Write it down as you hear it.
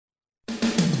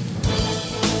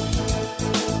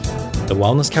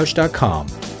thewellnesscouch.com,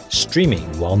 streaming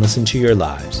wellness into your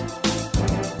lives.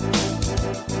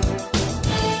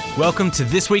 Welcome to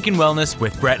This Week in Wellness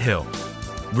with Brett Hill.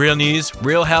 Real news,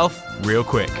 real health, real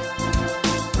quick.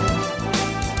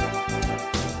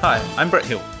 Hi, I'm Brett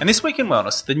Hill, and this week in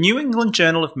wellness, the New England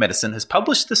Journal of Medicine has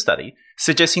published a study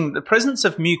suggesting that the presence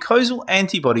of mucosal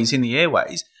antibodies in the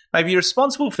airways may be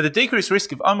responsible for the decreased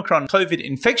risk of Omicron COVID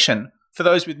infection for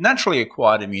those with naturally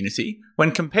acquired immunity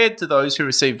when compared to those who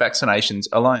receive vaccinations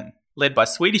alone. Led by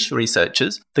Swedish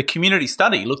researchers, the community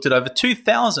study looked at over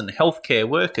 2,000 healthcare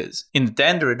workers in the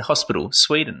Danderyd Hospital,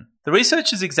 Sweden. The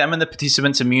researchers examined the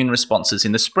participants' immune responses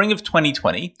in the spring of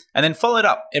 2020 and then followed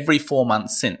up every 4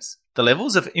 months since. The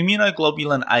levels of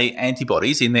immunoglobulin A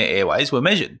antibodies in their airways were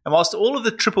measured, and whilst all of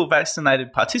the triple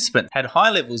vaccinated participants had high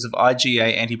levels of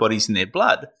IgA antibodies in their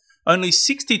blood, only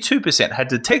 62% had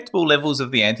detectable levels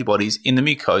of the antibodies in the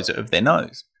mucosa of their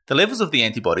nose. The levels of the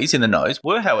antibodies in the nose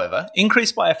were, however,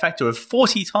 increased by a factor of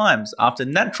 40 times after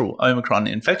natural Omicron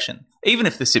infection, even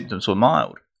if the symptoms were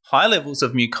mild. High levels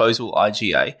of mucosal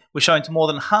IgA were shown to more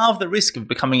than halve the risk of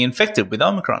becoming infected with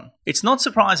Omicron. It's not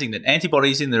surprising that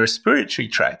antibodies in the respiratory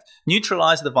tract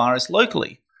neutralize the virus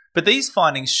locally, but these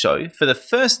findings show for the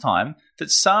first time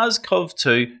that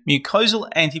SARS-CoV-2 mucosal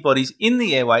antibodies in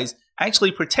the airways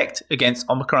actually protect against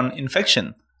Omicron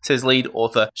infection, says lead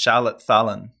author Charlotte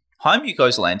Thalen. High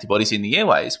mucosal antibodies in the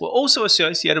airways were also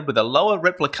associated with a lower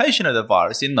replication of the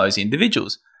virus in those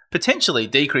individuals, potentially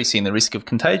decreasing the risk of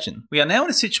contagion. We are now in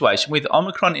a situation with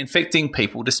Omicron infecting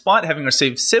people despite having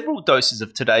received several doses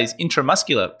of today's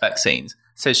intramuscular vaccines,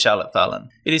 says Charlotte Thalen.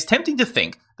 It is tempting to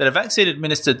think that a vaccine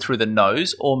administered through the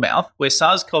nose or mouth where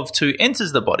SARS-CoV-2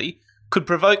 enters the body could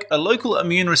provoke a local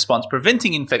immune response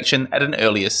preventing infection at an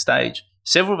earlier stage.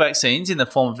 Several vaccines in the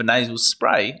form of a nasal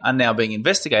spray are now being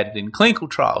investigated in clinical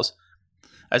trials.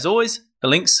 As always, the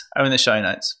links are in the show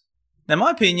notes. Now,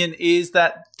 my opinion is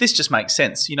that this just makes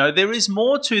sense. There is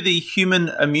more to the human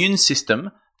immune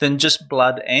system than just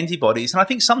blood antibodies. And I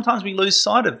think sometimes we lose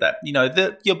sight of that.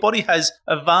 Your body has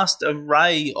a vast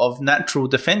array of natural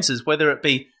defenses, whether it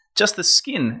be just the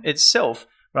skin itself,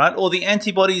 right? Or the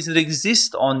antibodies that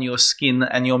exist on your skin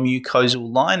and your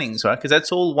mucosal linings, right? Because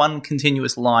that's all one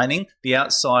continuous lining, the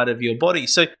outside of your body.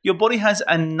 So your body has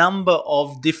a number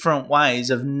of different ways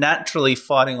of naturally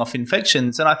fighting off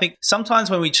infections. And I think sometimes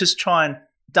when we just try and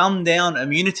dumb down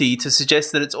immunity to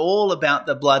suggest that it's all about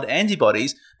the blood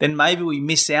antibodies, then maybe we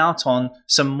miss out on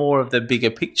some more of the bigger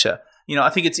picture. I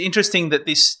think it's interesting that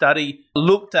this study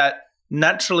looked at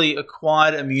naturally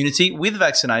acquired immunity with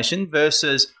vaccination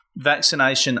versus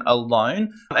vaccination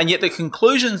alone, and yet the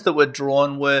conclusions that were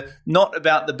drawn were not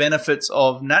about the benefits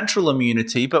of natural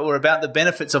immunity, but were about the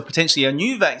benefits of potentially a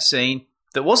new vaccine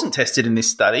that wasn't tested in this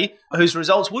study, whose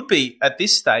results would be at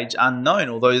this stage unknown,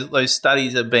 although those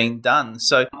studies are being done.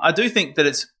 So I do think that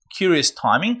it's curious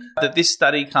timing that this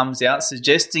study comes out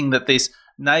suggesting that this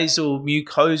nasal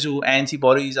mucosal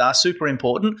antibodies are super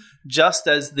important, just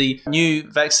as the new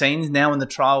vaccines now in the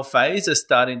trial phase are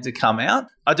starting to come out.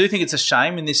 I do think it's a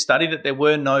shame in this study that there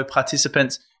were no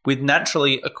participants with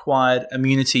naturally acquired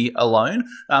immunity alone.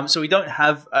 So we don't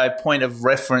have a point of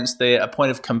reference there, a point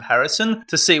of comparison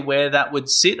to see where that would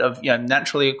sit of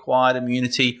naturally acquired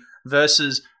immunity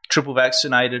versus triple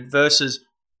vaccinated versus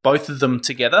both of them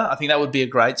together. I think that would be a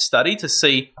great study to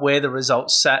see where the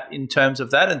results sat in terms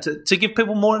of that and to give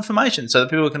people more information so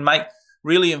that people can make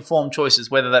really informed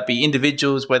choices, whether that be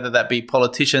individuals, whether that be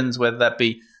politicians, whether that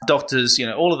be doctors,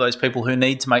 all of those people who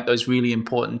need to make those really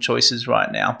important choices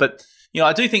right now. But,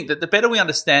 I do think that the better we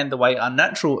understand the way our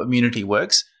natural immunity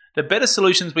works, the better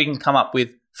solutions we can come up with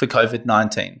for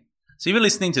COVID-19. So you've been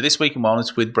listening to This Week in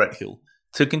Wellness with Brett Hill.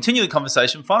 To continue the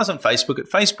conversation, find us on Facebook at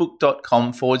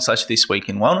facebook.com/This Week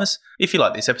in Wellness. If you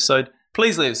like this episode,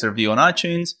 please leave us a review on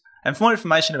iTunes. And for more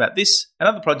information about this and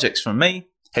other projects from me,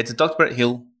 head to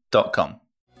drbretthill.com.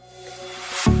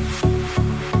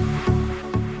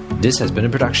 This has been a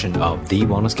production of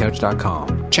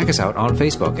thewellnesscouch.com. Check us out on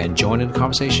Facebook and join in the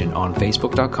conversation on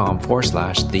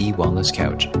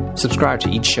facebook.com/thewellnesscouch. Subscribe to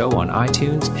each show on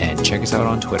iTunes and check us out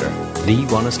on Twitter. The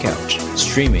Wellness Couch,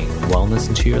 streaming wellness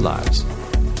into your lives.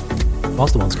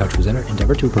 Whilst the Wellness Couch presenter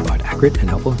endeavor to provide accurate and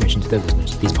helpful information to their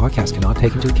listeners, these podcasts cannot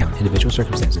take into account individual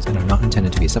circumstances and are not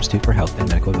intended to be a substitute for health and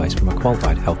medical advice from a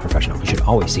qualified health professional. You should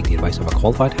always seek the advice of a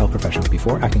qualified health professional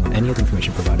before acting on any of the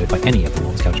information provided by any of the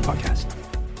Wellness Couch podcasts.